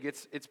Premier League.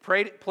 It's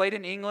played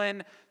in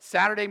England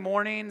Saturday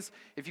mornings.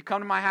 If you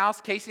come to my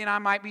house, Casey and I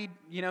might be,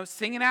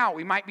 singing out.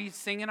 We might be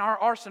singing our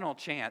Arsenal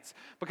chants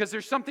because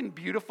there's something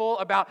beautiful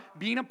about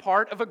being a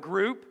part of a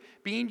group,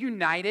 being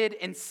united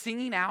and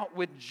singing out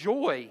with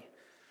joy.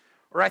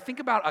 Or I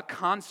think about a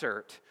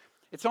concert.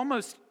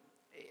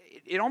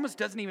 it almost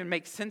doesn't even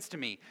make sense to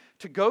me.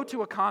 To go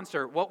to a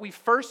concert, what we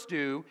first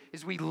do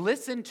is we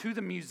listen to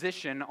the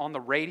musician on the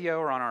radio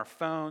or on our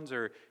phones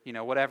or,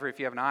 whatever, if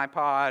you have an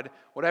iPod,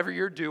 whatever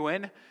you're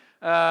doing.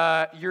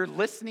 You're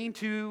listening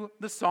to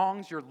the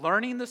songs, you're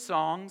learning the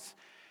songs,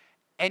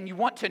 and you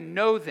want to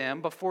know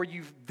them before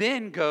you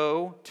then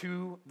go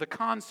to the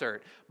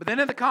concert. But then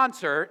at the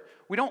concert,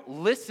 we don't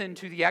listen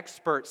to the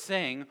expert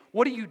sing.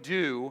 What do you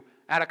do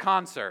at a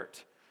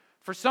concert?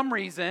 For some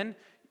reason,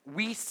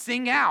 we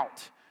sing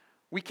out.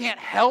 We can't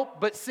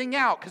help but sing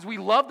out because we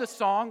love the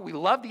song, we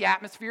love the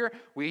atmosphere,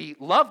 we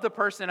love the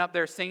person up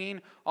there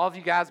singing. All of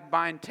you guys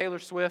buying Taylor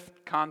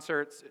Swift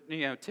concerts,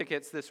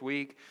 tickets this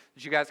week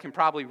that you guys can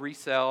probably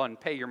resell and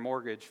pay your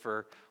mortgage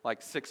for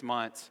like 6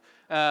 months.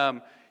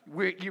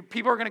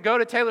 People are going to go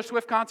to Taylor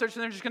Swift concerts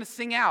and they're just going to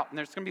sing out. And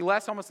there's going to be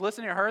less almost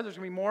listening to her. There's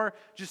going to be more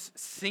just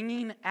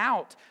singing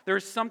out.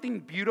 There's something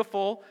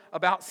beautiful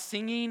about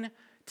singing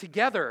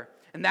together.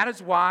 And that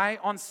is why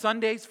on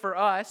Sundays for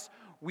us,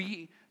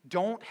 we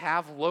don't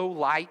have low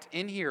light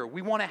in here.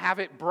 We want to have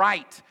it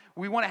bright.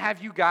 We want to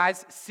have you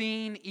guys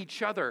seeing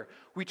each other.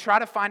 We try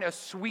to find a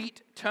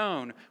sweet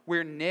tone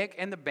where Nick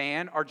and the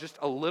band are just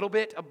a little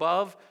bit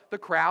above the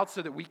crowd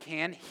so that we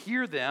can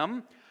hear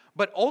them.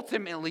 But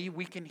ultimately,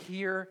 we can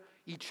hear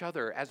each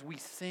other as we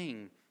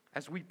sing,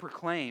 as we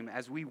proclaim,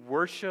 as we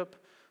worship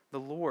the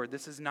Lord.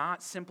 This is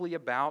not simply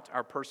about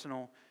our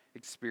personal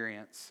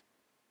experience.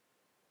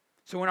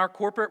 So in our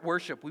corporate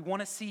worship, we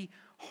want to see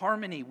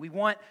harmony. We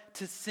want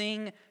to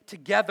sing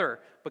together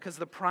because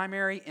the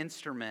primary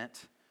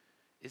instrument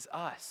is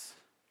us.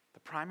 The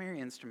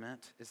primary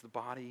instrument is the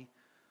body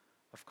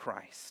of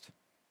Christ.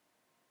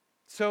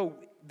 So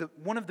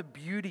one of the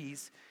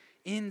beauties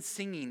in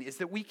singing is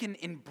that we can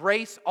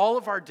embrace all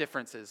of our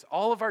differences.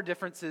 All of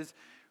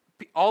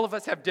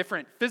us have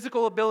different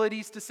physical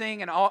abilities to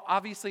sing, and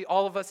obviously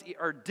all of us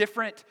are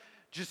different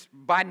just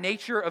by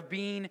nature of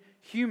being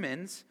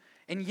humans,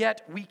 and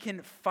yet we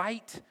can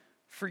fight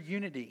for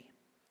unity.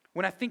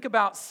 When I think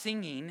about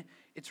singing,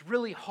 it's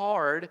really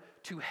hard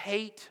to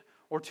hate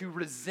or to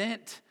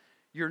resent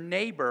your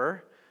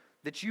neighbor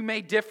that you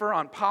may differ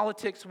on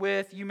politics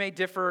with, you may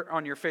differ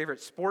on your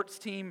favorite sports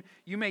team,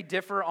 you may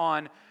differ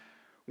on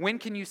when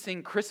can you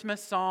sing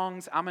Christmas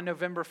songs? I'm a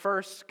November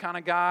 1st kind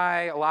of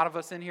guy. A lot of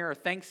us in here are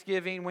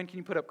Thanksgiving. When can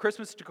you put up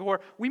Christmas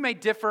decor? We may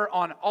differ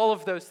on all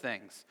of those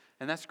things,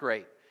 and that's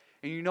great.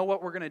 And you know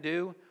what we're going to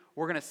do?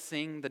 We're going to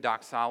sing the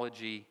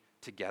doxology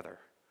together.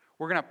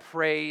 We're going to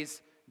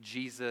praise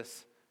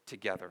Jesus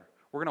together.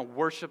 We're going to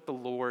worship the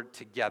Lord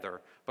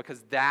together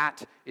because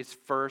that is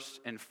first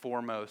and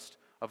foremost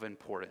of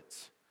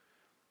importance.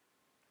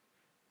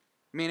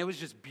 It was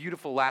just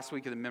beautiful last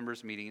week at the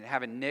members meeting,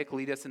 having Nick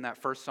lead us in that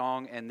first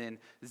song and then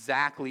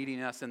Zach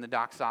leading us in the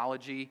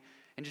doxology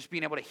and just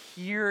being able to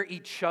hear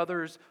each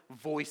other's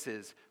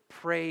voices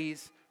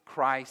praise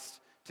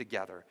Christ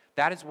together.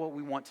 That is what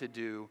we want to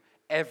do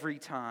every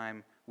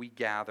time we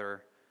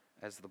gather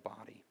as the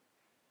body.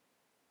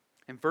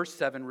 And verse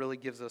 7 really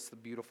gives us the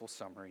beautiful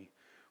summary.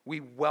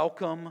 We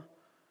welcome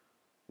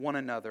one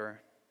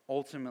another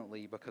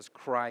ultimately because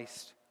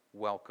Christ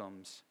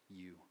welcomes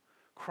you.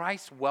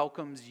 Christ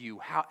welcomes you,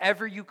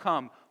 however you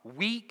come,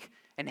 weak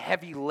and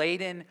heavy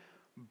laden,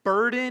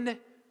 burdened,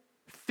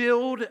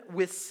 filled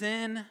with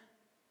sin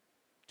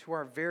to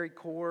our very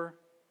core.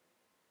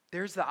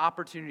 There's the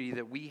opportunity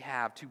that we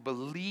have to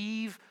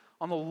believe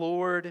on the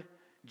Lord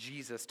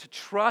Jesus, to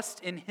trust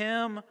in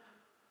Him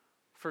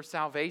for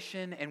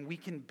salvation, and we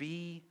can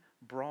be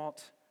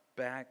brought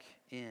back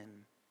in.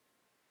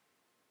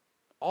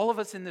 All of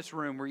us in this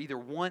room were either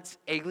once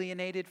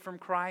alienated from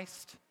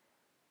Christ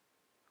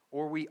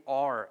or we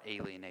are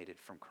alienated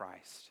from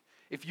Christ.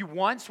 If you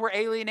once were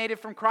alienated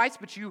from Christ,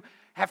 but you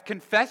have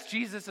confessed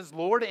Jesus as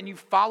Lord and you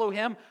follow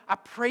Him, I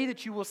pray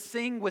that you will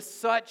sing with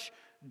such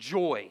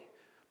joy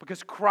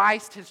because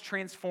Christ has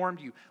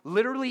transformed you.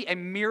 Literally, a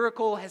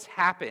miracle has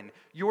happened.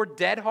 Your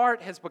dead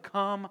heart has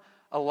become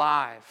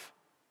alive.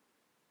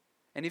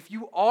 And if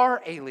you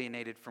are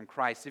alienated from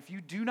Christ, if you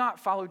do not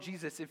follow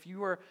Jesus, if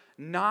you are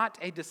not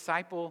a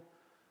disciple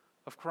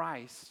of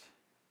Christ,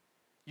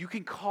 you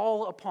can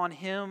call upon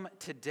Him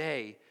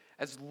today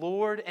as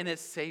Lord and as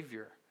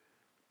Savior.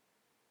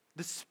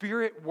 The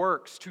Spirit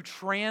works to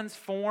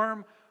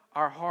transform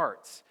our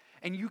hearts.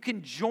 And you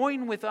can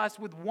join with us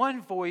with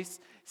one voice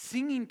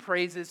singing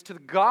praises to the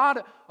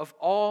God of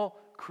all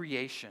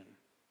creation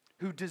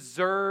who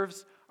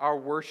deserves our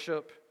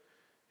worship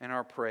and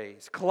our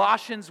praise.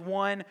 Colossians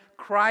 1,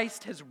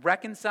 Christ has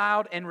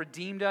reconciled and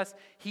redeemed us.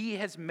 He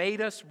has made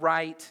us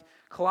right.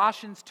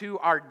 Colossians 2,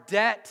 our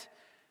debt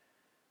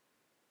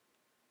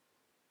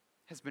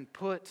has been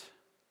put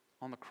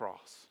on the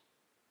cross.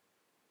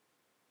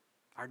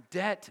 Our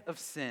debt of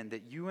sin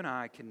that you and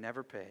I can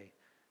never pay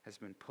has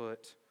been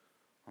put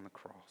on the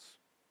cross.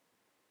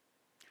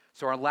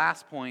 So our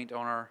last point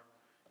on our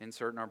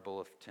insert in our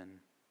bulletin,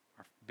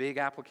 our big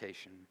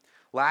application.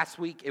 Last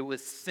week it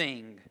was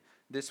sing.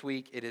 This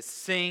week it is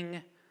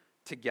sing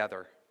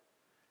together.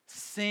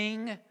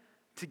 Sing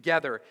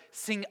together.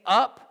 Sing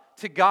up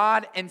to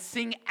God and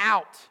sing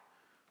out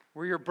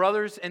where your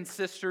brothers and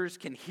sisters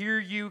can hear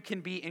you,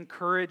 can be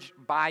encouraged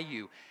by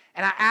you.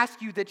 And I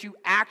ask you that you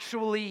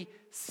actually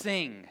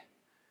sing.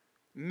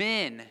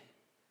 Men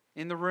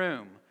in the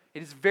room,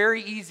 it is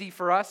very easy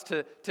for us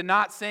to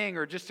not sing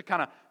or just to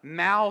kind of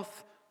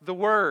mouth the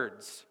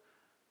words.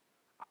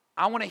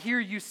 I want to hear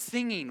you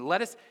singing.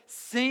 Let us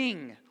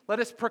sing. Let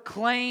us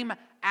proclaim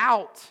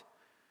out.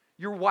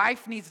 Your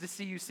wife needs to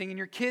see you singing.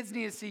 Your kids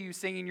need to see you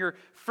singing. Your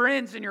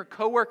friends and your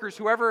coworkers,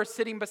 whoever is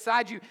sitting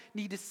beside you,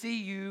 need to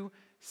see you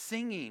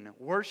singing,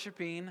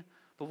 worshiping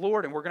the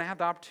Lord. And we're going to have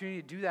the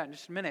opportunity to do that in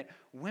just a minute.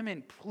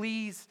 Women,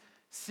 please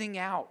sing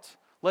out.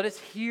 Let us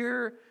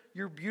hear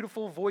your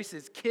beautiful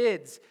voices.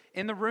 Kids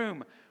in the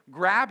room,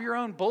 grab your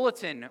own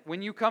bulletin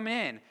when you come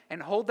in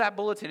and hold that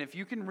bulletin if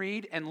you can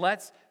read, and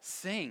let's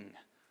sing.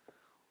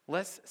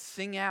 Let's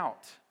sing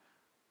out.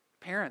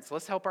 Parents,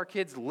 let's help our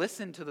kids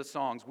listen to the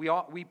songs.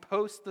 We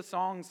post the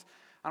songs,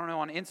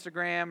 on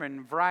Instagram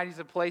and varieties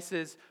of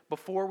places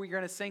before we're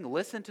going to sing.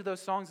 Listen to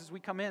those songs as we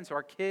come in so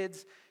our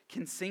kids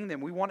can sing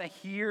them. We want to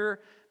hear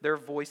their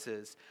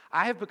voices.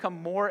 I have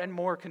become more and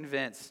more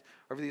convinced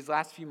over these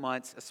last few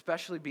months,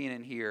 especially being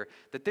in here,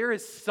 that there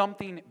is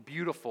something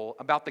beautiful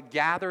about the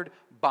gathered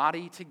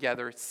body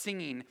together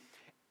singing.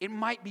 It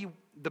might be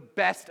the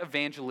best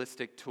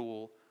evangelistic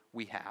tool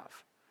we have.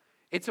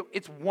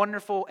 It's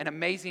wonderful and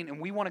amazing,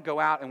 and we want to go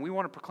out and we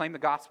want to proclaim the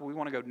gospel. We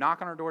want to go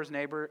knock on our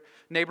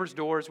neighbors'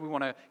 doors. We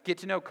want to get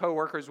to know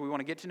coworkers. We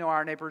want to get to know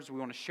our neighbors. We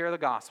want to share the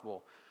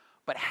gospel.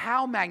 But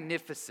how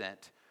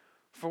magnificent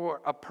for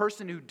a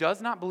person who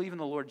does not believe in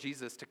the Lord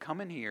Jesus to come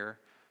in here,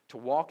 to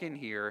walk in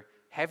here,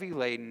 heavy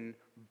laden,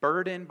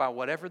 burdened by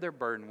whatever they're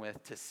burdened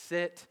with, to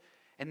sit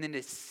and then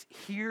to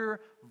hear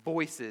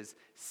voices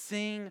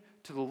sing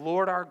to the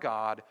Lord our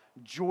God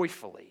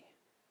joyfully.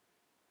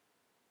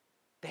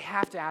 They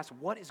have to ask,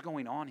 what is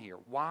going on here?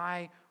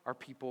 Why are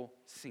people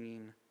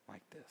singing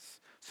like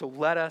this? So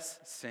let us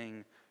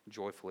sing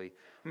joyfully.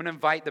 I'm going to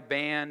invite the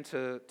band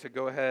to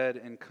go ahead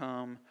and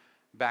come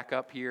back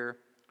up here.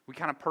 We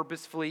kind of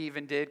purposefully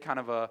even did kind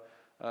of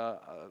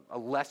a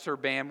lesser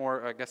band,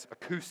 more, I guess,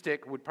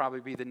 acoustic would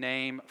probably be the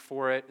name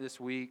for it this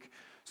week,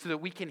 so that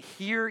we can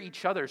hear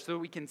each other, so that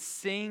we can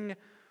sing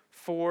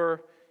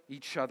for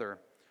each other.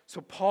 So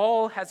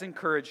Paul has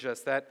encouraged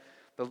us that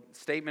the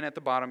statement at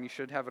the bottom, you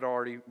should have it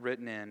already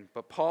written in,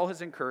 but Paul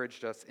has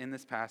encouraged us in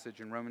this passage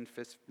in Romans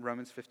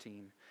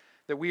 15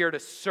 that we are to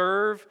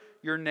serve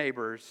your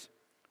neighbors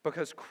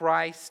because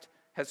Christ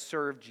has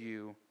served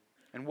you.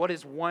 And what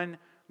is one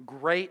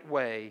great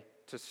way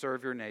to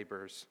serve your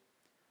neighbors?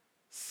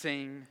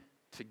 Sing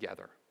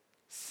together.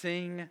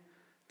 Sing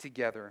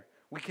together.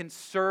 We can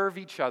serve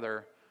each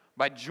other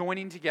by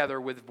joining together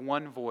with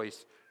one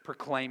voice,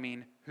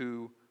 proclaiming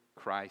who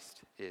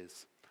Christ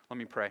is. Let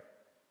me pray.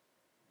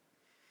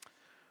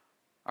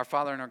 Our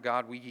Father and our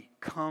God, we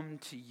come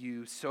to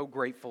you so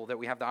grateful that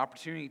we have the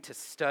opportunity to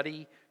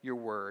study your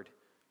word.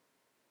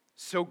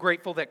 So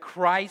grateful that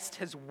Christ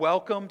has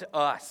welcomed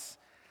us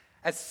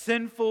as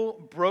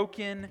sinful,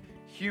 broken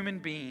human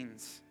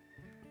beings.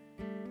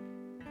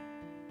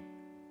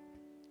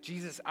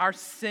 Jesus, our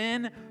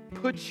sin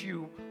puts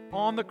you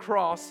on the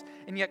cross,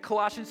 and yet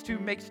Colossians 2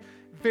 makes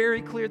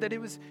very clear that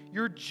it was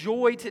your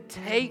joy to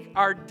take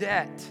our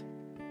debt.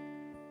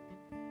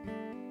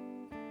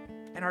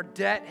 And our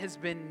debt has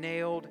been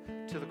nailed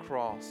to the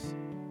cross.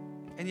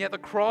 And yet the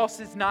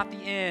cross is not the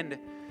end.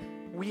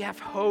 We have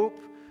hope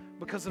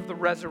because of the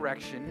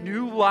resurrection.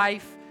 New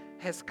life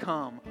has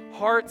come.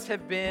 Hearts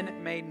have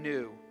been made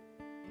new.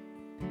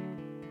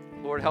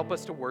 Lord, help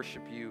us to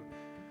worship you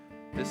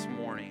this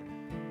morning.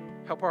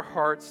 Help our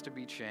hearts to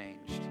be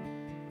changed.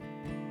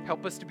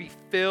 Help us to be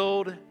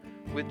filled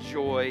with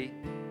joy,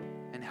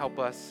 and help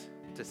us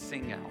to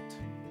sing out.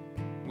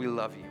 We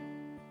love you.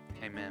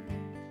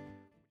 Amen.